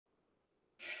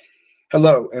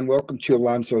Hello and welcome to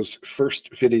Alonzo's first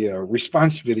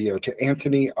response video to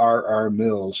Anthony R.R.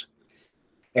 Mills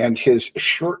and his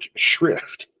short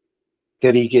shrift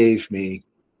that he gave me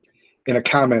in a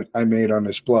comment I made on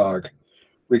his blog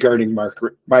regarding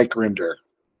Mike Rinder.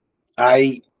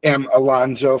 I am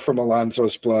Alonzo from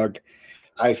Alonzo's blog.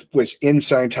 I was in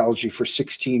Scientology for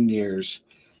 16 years,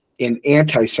 in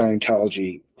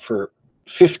anti-Scientology for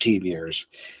 15 years.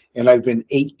 And I've been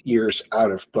 8 years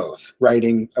out of both,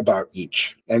 writing about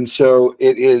each. And so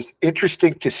it is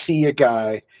interesting to see a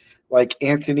guy like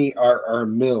Anthony R.R.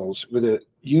 Mills with a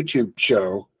YouTube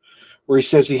show where he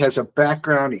says he has a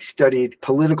background, he studied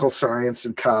political science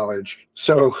in college.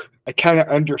 So I kind of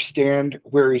understand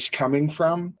where he's coming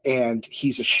from, and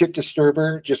he's a shit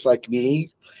disturber just like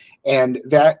me. And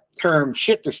that term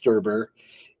shit disturber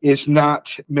is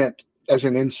not meant as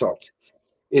an insult.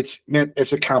 It's meant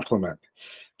as a compliment.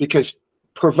 Because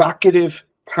provocative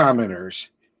commenters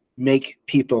make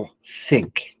people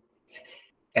think.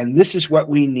 And this is what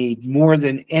we need more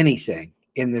than anything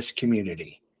in this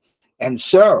community. And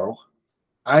so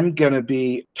I'm going to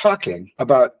be talking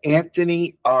about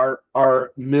Anthony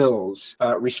R.R. Mills'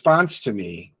 response to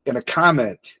me in a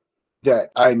comment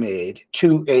that I made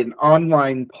to an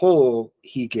online poll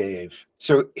he gave.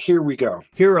 So here we go.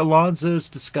 Here Alonzo's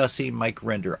discussing Mike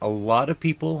Rinder. A lot of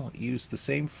people use the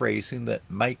same phrasing that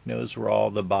Mike knows where all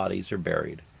the bodies are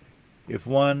buried. If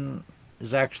one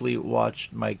has actually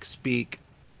watched Mike speak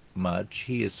much,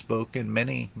 he has spoken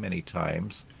many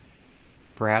times,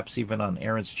 perhaps even on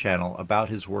Aaron's channel, about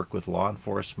his work with law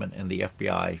enforcement and the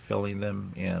FBI, filling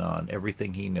them in on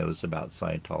everything he knows about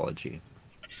Scientology.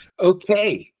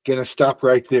 Okay, gonna stop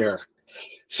right there.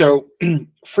 So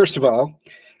first of all,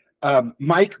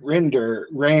 Mike Rinder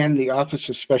ran the Office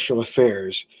of Special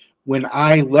Affairs when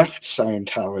I left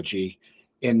Scientology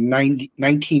in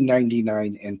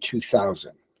 1999 and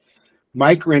 2000.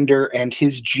 Mike Rinder and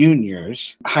his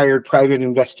juniors hired private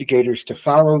investigators to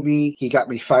follow me. He got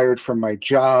me fired from my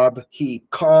job. He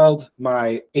called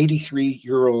my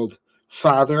 83-year-old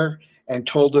father and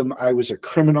told him I was a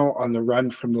criminal on the run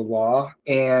from the law.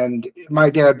 And my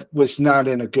dad was not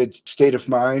in a good state of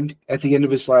mind at the end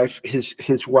of his life.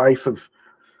 His wife of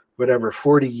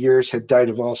 40 years had died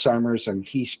of Alzheimer's, and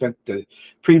he spent the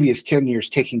previous 10 years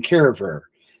taking care of her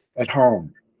at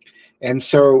home. And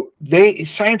so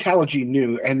Scientology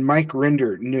knew, and Mike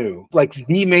Rinder knew, like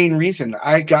the main reason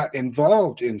I got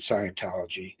involved in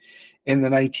Scientology in the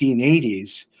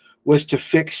 1980s was to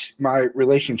fix my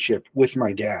relationship with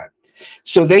my dad.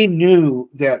 So they knew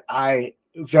that I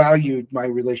valued my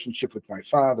relationship with my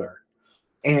father.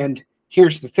 And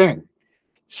here's the thing.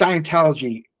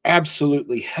 Scientology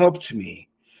absolutely helped me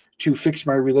to fix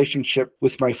my relationship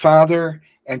with my father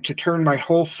and to turn my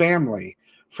whole family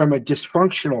from a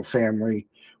dysfunctional family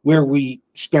where we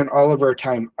spent all of our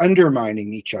time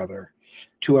undermining each other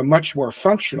to a much more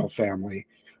functional family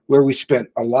where we spent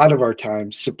a lot of our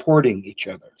time supporting each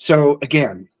other. So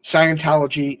again,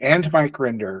 Scientology and Mike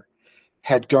Rinder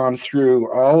had gone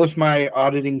through all of my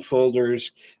auditing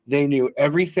folders. They knew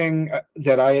everything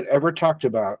that I had ever talked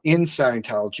about in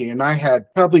Scientology, and I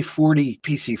had probably 40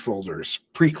 PC folders,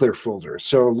 pre-clear folders,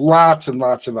 so lots and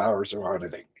lots of hours of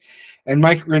auditing. And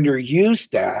Mike Rinder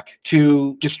used that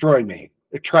to destroy me.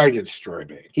 It tried to destroy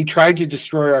me. He tried to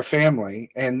destroy our family,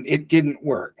 and it didn't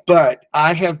work. But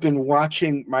I have been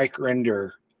watching Mike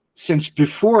Rinder since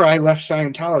before I left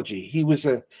Scientology. He was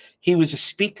a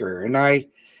speaker, and I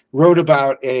wrote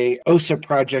about a OSA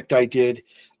project I did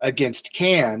against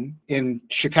Can in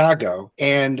Chicago.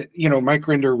 And, Mike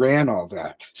Rinder ran all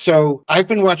that. So I've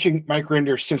been watching Mike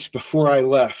Rinder since before I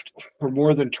left for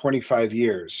more than 25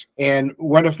 years. And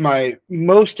one of my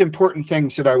most important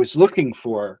things that I was looking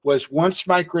for was once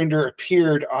Mike Rinder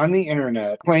appeared on the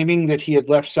internet claiming that he had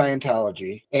left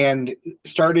Scientology and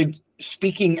started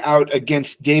speaking out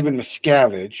against David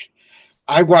Miscavige,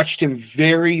 I watched him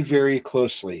very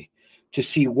closely to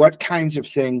see what kinds of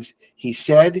things he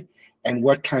said and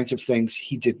what kinds of things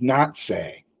he did not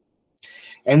say.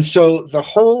 And so the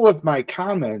whole of my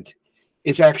comment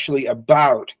is actually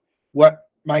about what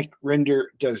Mike Rinder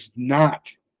does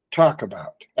not talk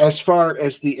about. As far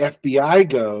as the FBI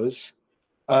goes,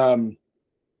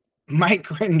 Mike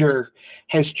Rinder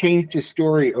has changed his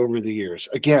story over the years.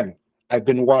 Again, I've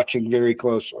been watching very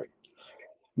closely.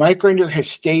 Mike Rinder has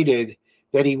stated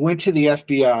that he went to the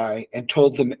FBI and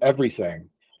told them everything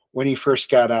when he first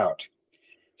got out.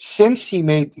 Since he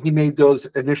made those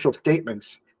initial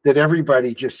statements that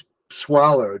everybody just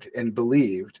swallowed and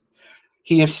believed,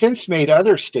 he has since made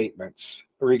other statements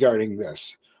regarding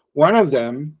this. One of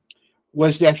them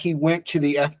was that he went to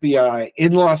the FBI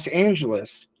in Los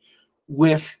Angeles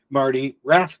with Marty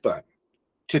Rathbun.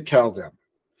 to tell them.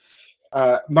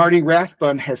 Marty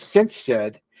Rathbun has since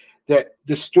said that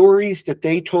the stories that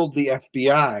they told the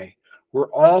FBI were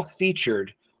all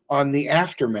featured on the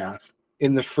Aftermath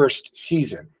in the first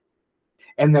season,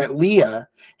 and that Leah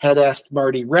had asked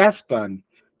Marty Rathbun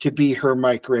to be her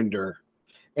Mike Rinder,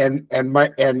 and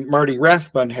Marty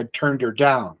Rathbun had turned her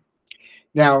down.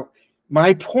 Now,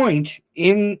 my point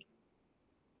in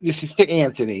this is to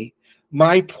Anthony.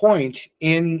 My point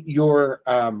in your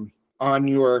on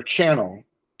your channel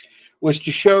was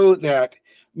to show that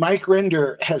Mike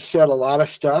Rinder has said a lot of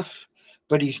stuff,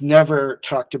 but he's never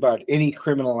talked about any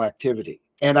criminal activity.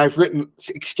 And I've written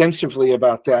extensively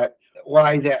about that,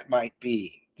 why that might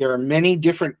be. There are many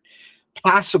different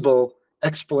possible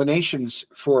explanations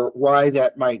for why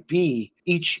that might be,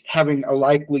 each having a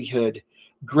likelihood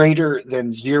greater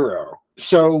than zero.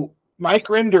 So Mike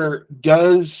Rinder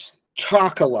does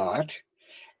talk a lot,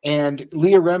 and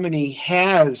Leah Remini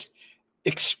has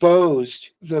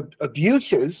exposed the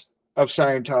abuses of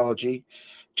Scientology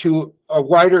to a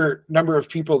wider number of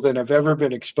people than have ever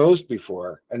been exposed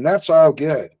before, and that's all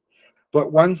good.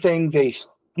 But one thing they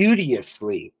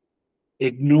studiously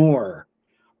ignore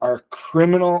are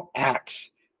criminal acts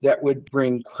that would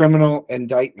bring criminal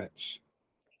indictments.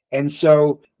 And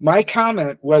so my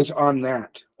comment was on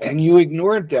that, and you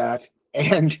ignored that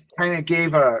and kind of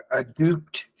gave a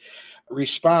duped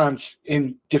response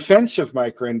in defense of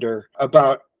Mike Rinder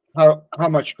about how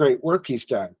much great work he's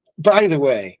done. By the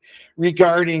way,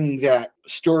 regarding that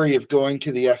story of going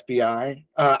to the FBI,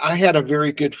 I had a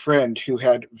very good friend who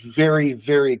had very,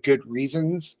 very good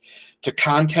reasons to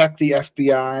contact the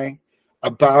FBI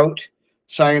about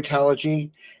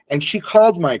Scientology. And she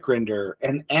called Mike Rinder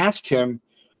and asked him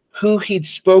who he'd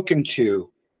spoken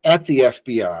to at the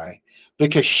FBI,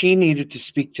 because she needed to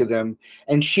speak to them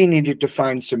and she needed to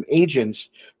find some agents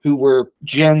who were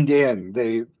genned in.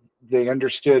 They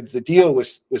understood the deal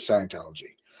with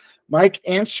Scientology. Mike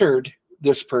answered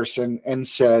this person and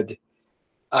said,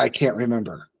 I can't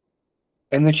remember.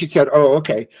 And then she said, oh,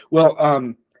 okay. Well,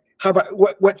 how about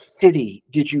what city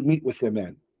did you meet with him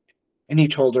in? And he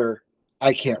told her,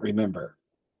 I can't remember.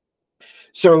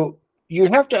 So you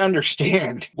have to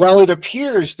understand, while it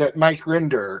appears that Mike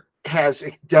Rinder has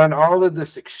done all of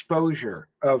this exposure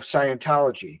of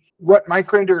Scientology, what Mike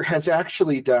Rinder has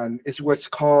actually done is what's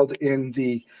called in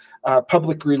the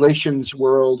public relations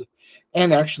world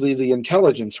and actually the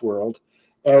intelligence world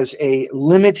as a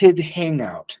limited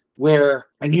hangout, where,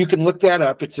 and you can look that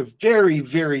up, it's a very,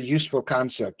 very useful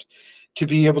concept to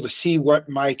be able to see what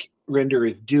Mike Rinder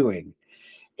is doing.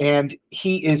 And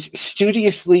he is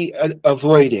studiously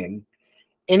avoiding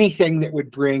anything that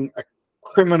would bring a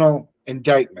criminal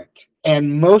indictment,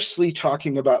 and mostly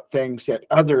talking about things that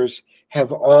others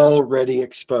have already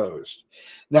exposed.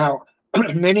 Now,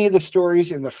 many of the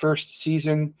stories in the first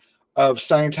season of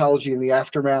Scientology and the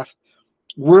Aftermath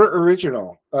were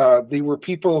original. They were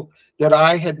people that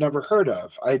I had never heard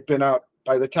of. I'd been out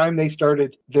by the time they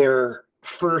started their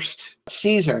first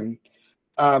season.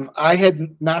 I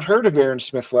had not heard of Aaron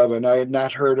Smith-Levin. I had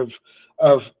not heard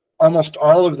of almost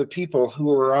all of the people who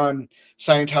were on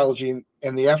Scientology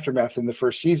and the Aftermath in the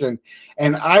first season.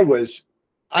 And I was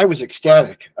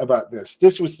ecstatic about this.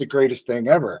 This was the greatest thing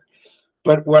ever.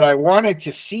 But what I wanted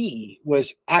to see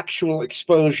was actual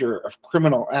exposure of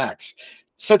criminal acts,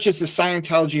 such as the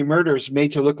Scientology murders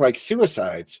made to look like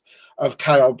suicides of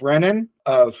Kyle Brennan,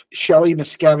 of Shelley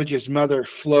Miscavige's mother,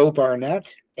 Flo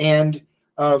Barnett, and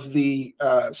of the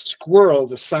squirrel,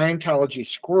 the Scientology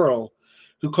squirrel,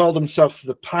 who called himself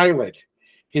the Pilot.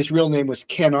 His real name was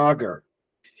Ken Auger.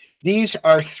 These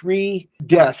are three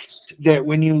deaths that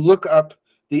when you look up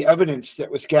the evidence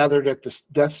that was gathered at the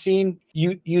death scene,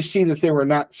 you see that they were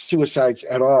not suicides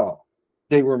at all.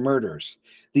 They were murders.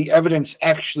 The evidence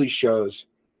actually shows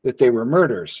that they were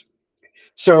murders.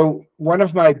 So one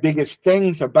of my biggest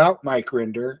things about Mike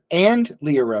Rinder and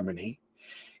Leah Remini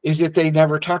is that they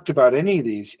never talked about any of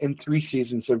these in 3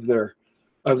 seasons of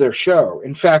their show.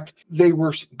 In fact, they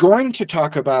were going to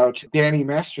talk about Danny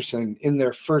Masterson in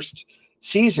their first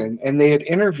season, and they had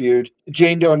interviewed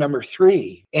Jane Doe number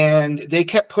 3, and they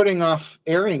kept putting off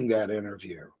airing that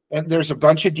interview. And there's a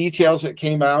bunch of details that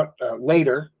came out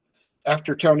later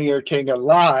after Tony Ortega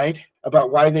lied about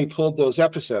why they pulled those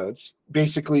episodes.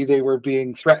 Basically, they were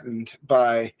being threatened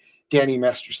by Danny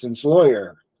Masterson's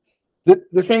lawyer.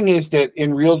 The thing is that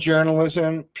in real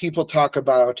journalism, people talk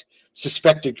about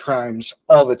suspected crimes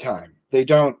all the time. They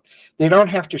don't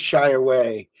have to shy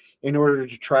away in order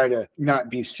to try to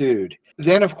not be sued.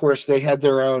 Then, of course, they had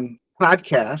their own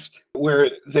podcast where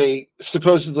they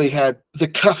supposedly had the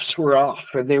cuffs were off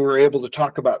and they were able to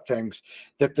talk about things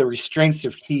that the restraints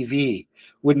of TV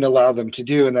wouldn't allow them to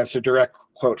do. And that's a direct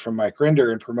quote from Mike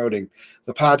Rinder in promoting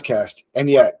the podcast. And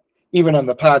yet, even on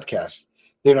the podcast,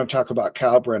 they don't talk about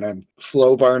Kyle Brennan,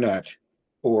 Flo Barnett,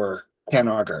 or Ken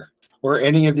Auger, or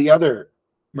any of the other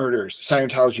murders,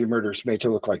 Scientology murders made to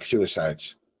look like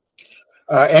suicides.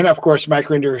 And of course, Mike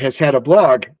Rinder has had a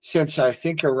blog since I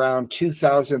think around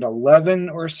 2011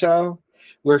 or so,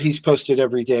 where he's posted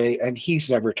every day, and he's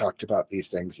never talked about these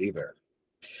things either.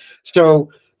 So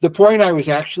the point I was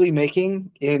actually making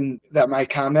in that my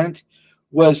comment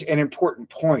was an important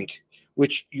point,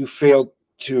 which you failed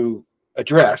to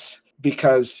address,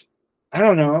 because I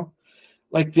don't know,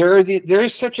 like there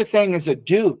is such a thing as a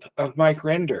dupe of Mike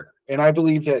Rinder, and I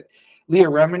believe that Leah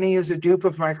Remini is a dupe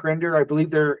of Mike Rinder. I believe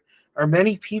there are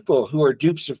many people who are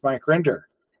dupes of Mike Rinder.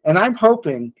 And I'm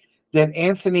hoping that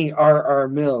Anthony R.R.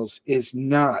 Mills is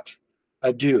not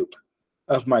a dupe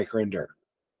of Mike Rinder.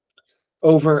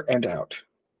 Over and out.